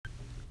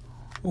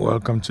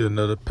Welcome to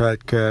another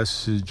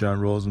podcast. This is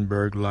John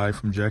Rosenberg live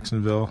from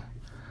Jacksonville.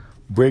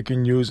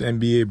 Breaking news,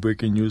 NBA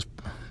breaking news.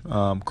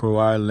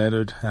 Kawhi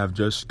Leonard have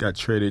just got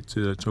traded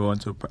to the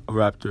Toronto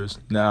Raptors.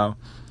 Now,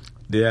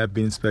 there have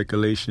been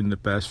speculation the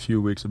past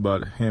few weeks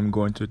about him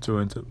going to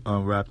Toronto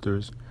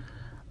Raptors.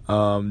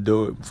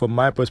 Though, from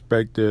my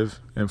perspective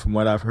and from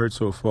what I've heard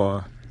so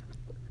far,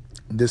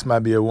 this might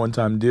be a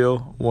one-time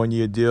deal,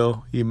 one-year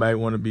deal. He might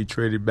want to be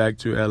traded back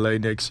to LA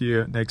next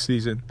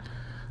season.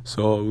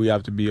 So we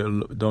have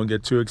to don't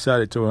get too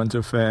excited,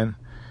 Toronto fan.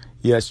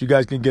 Yes, you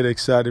guys can get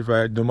excited,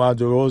 right? DeMar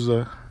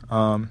DeRozan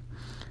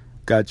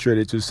got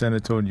traded to San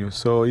Antonio.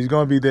 So he's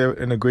going to be there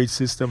in a great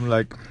system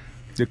like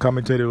the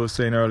commentator was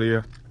saying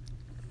earlier.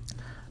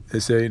 They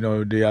say,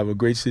 they have a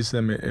great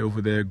system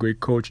over there, great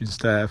coaching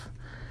staff.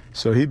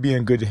 So he'd be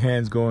in good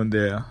hands going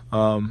there.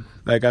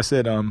 Like I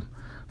said,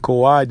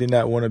 Kawhi did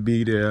not want to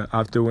be there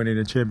after winning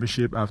the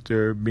championship,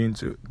 after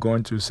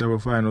going to several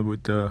finals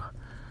with the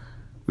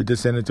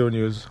San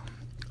Antonio's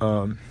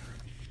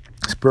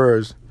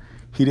Spurs.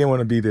 He didn't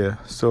want to be there.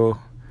 So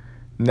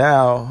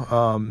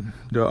now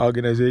the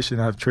organization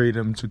have traded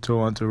him to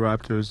Toronto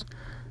Raptors.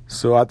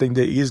 So I think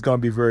that he's going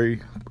to be very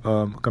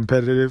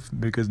competitive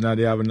because now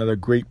they have another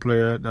great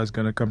player that's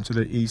going to come to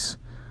the East.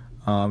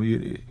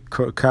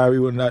 Kyrie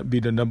will not be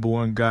the number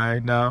one guy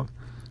now.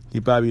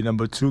 He'll probably be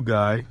number two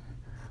guy.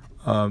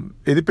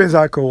 It depends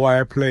how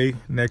Kawhi play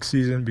next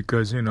season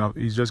because,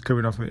 he's just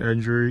coming off an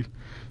injury.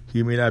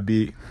 He may not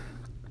be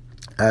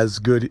as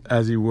good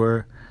as he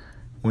were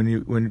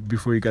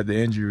before he got the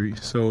injury.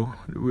 So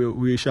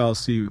we shall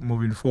see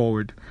moving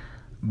forward.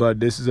 But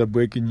this is a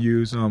breaking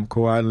news.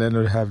 Kawhi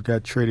Leonard have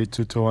got traded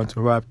to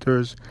Toronto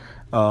Raptors.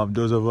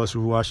 Those of us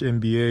who watch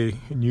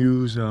NBA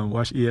news,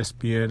 watch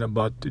ESPN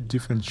about the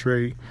different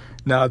trade.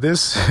 Now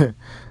this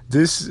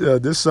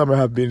summer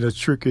have been the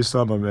trickiest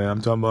summer, man.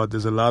 I'm talking about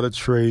there's a lot of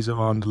trades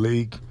around the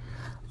league.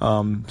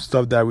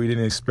 Stuff that we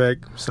didn't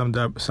expect. Some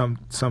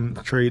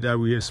trade that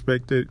we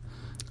expected,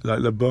 like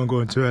LeBron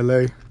going to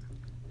LA.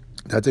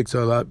 That takes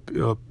a lot.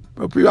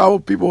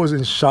 People was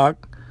in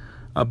shock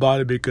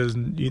about it because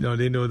they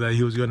know that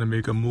he was going to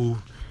make a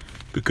move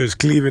because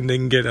Cleveland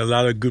didn't get a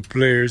lot of good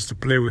players to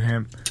play with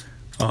him.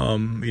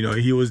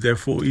 He was there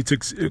he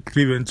took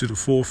Cleveland to the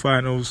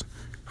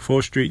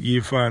four straight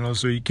year finals,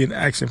 so you can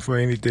ask him for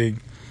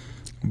anything.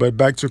 But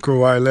back to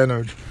Kawhi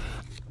Leonard.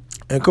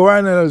 And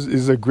Kawhi Leonard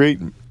is a great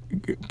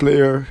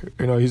player.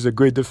 He's a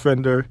great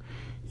defender.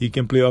 He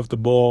can play off the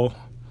ball.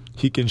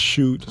 He can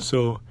shoot,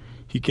 so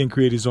he can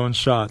create his own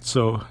shot.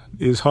 So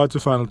it's hard to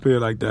find a player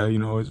like that.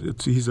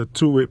 He's a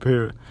two-way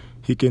player.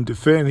 He can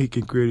defend. He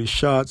can create his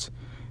shots.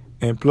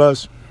 And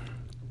plus,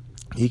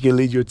 he can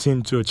lead your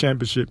team to a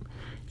championship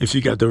if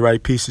you got the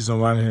right pieces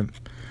around him.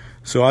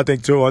 So I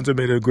think Toronto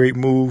made a great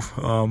move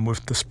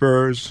with the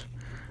Spurs.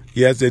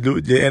 Yes, they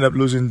end up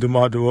losing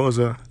DeMar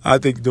DeRozan. I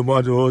think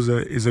DeMar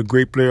DeRozan is a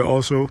great player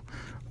also.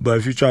 But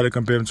if you try to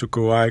compare him to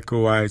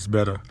Kawhi is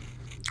better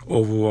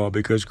overall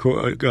because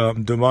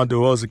DeMar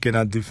DeRozan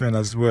cannot defend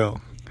as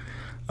well.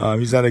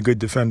 He's not a good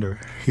defender.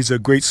 He's a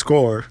great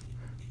scorer,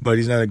 but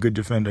he's not a good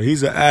defender.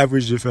 He's an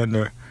average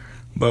defender.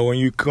 But when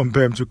you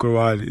compare him to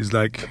Kawhi, it's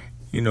like,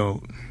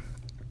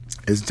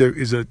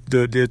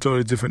 they're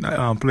totally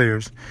different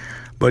players.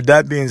 But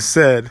that being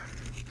said,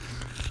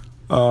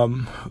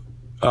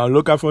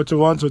 look out for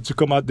Toronto to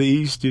come out the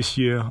East this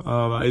year.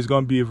 It's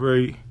going to be a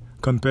very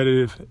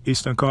competitive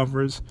Eastern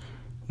Conference.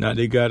 Now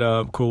they got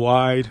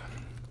Kawhi.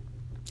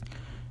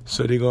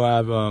 So they're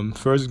going to have,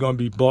 first it's going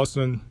to be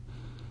Boston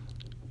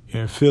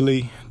and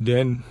Philly,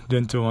 then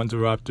Toronto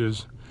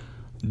Raptors.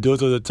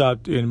 Those are the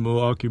top in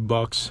Milwaukee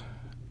Bucks.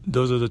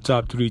 Those are the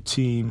top three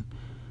teams.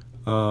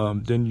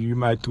 Then you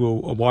might throw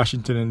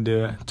Washington in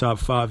there, top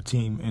 5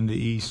 team in the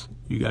East.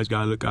 You guys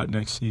got to look out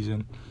next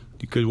season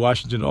because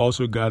Washington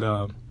also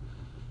got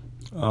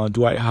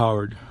Dwight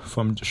Howard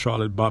from the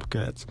Charlotte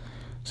Bobcats.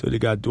 So they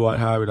got Dwight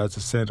Howard as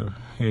a center.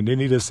 And they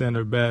need a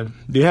center bad.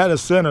 They had a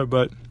center,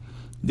 but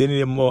they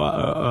need a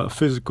more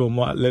physical,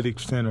 more athletic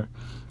center.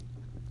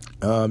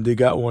 They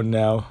got one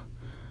now.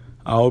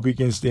 I hope he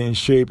can stay in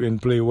shape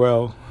and play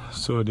well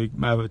so they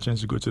might have a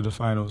chance to go to the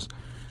finals.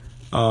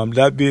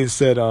 That being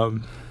said,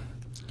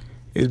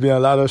 it's been a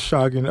lot of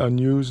shocking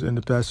news in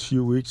the past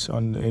few weeks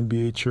on the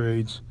NBA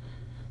trades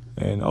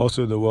and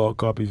also the World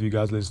Cup. If you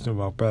guys listen to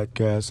my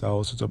podcast, I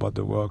also talk about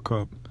the World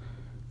Cup.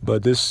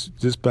 But this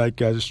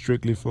podcast is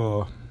strictly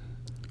for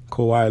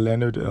Kawhi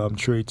Leonard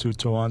trade to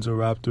Toronto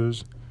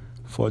Raptors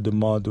for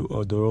DeMar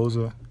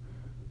DeRozan.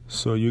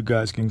 So you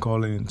guys can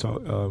call in and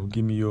talk,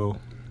 give me your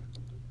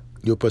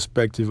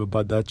perspective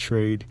about that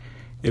trade,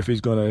 if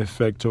it's going to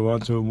affect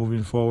Toronto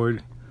moving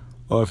forward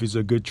or if it's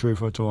a good trade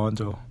for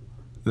Toronto.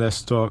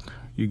 Let's talk.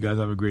 You guys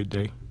have a great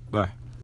day. Bye.